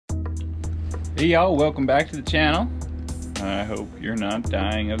Hey y'all, welcome back to the channel. I hope you're not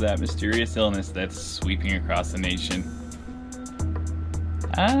dying of that mysterious illness that's sweeping across the nation.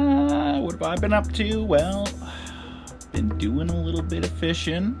 What have I been up to? Well, been doing a little bit of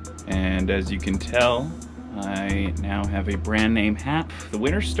fishing, and as you can tell, I now have a brand name hat. The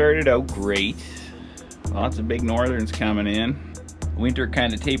winter started out great. Lots of big northerns coming in. Winter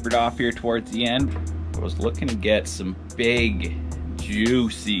kind of tapered off here towards the end. I was looking to get some big,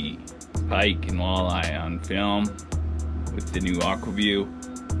 juicy pike and walleye on film with the new aqua-vu.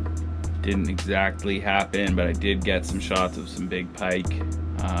 Didn't exactly happen, but I did get some shots of some big pike.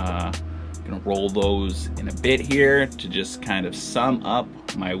 Gonna roll those in a bit here to just kind of sum up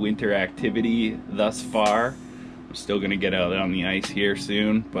my winter activity thus far. I'm still gonna get out on the ice here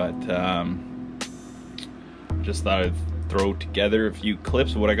soon, but just thought I'd throw together a few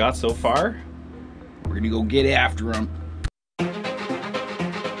clips of what I got so far. We're gonna go get after them.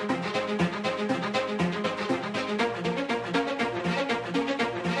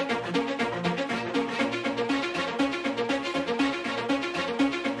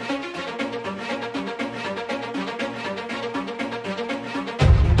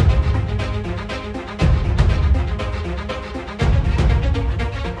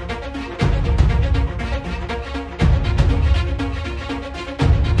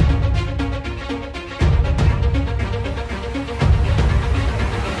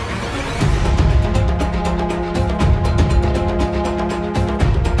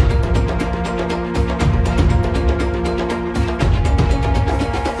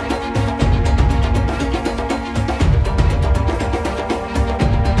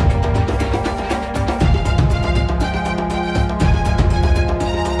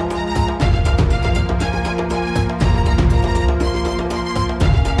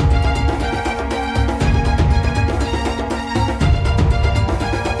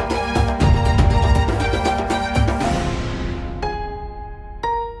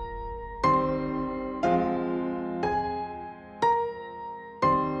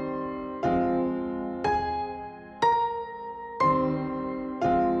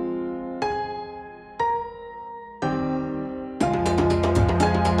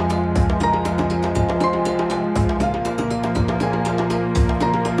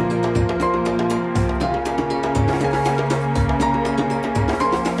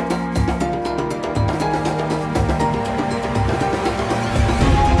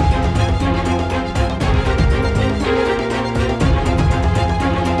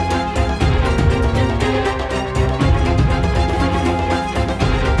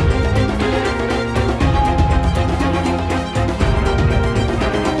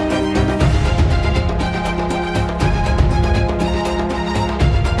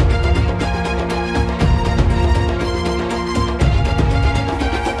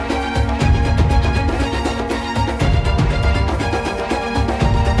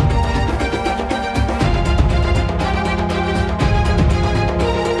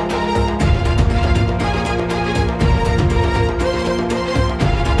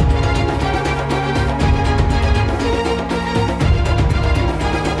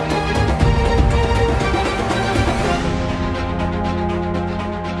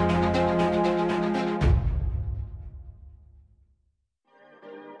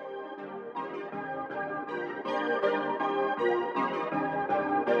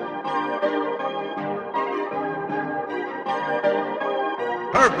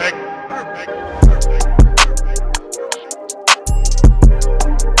 Perfect.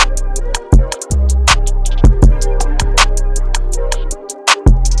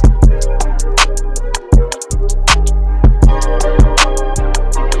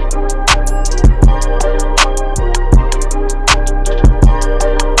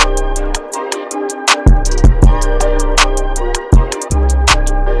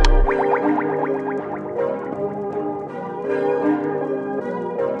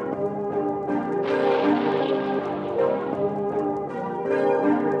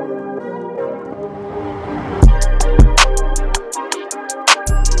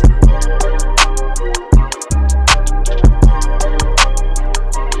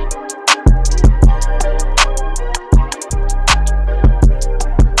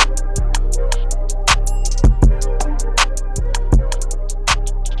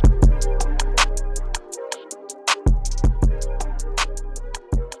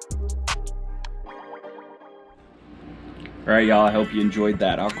 Alright y'all, I hope you enjoyed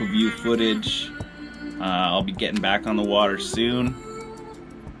that aqua-vu footage. I'll be getting back on the water soon.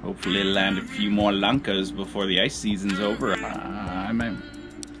 Hopefully land a few more lankas before the ice season's over. I'm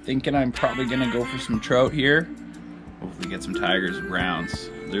thinking I'm probably gonna go for some trout here. Hopefully get some tigers and browns.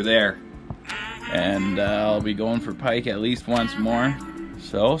 They're there. And I'll be going for pike at least once more.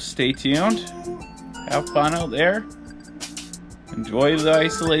 So stay tuned. Have fun out there. Enjoy the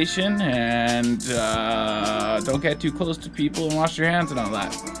isolation, and don't get too close to people and wash your hands and all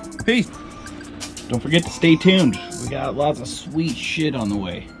that. Peace. Don't forget to stay tuned. We got lots of sweet shit on the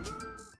way.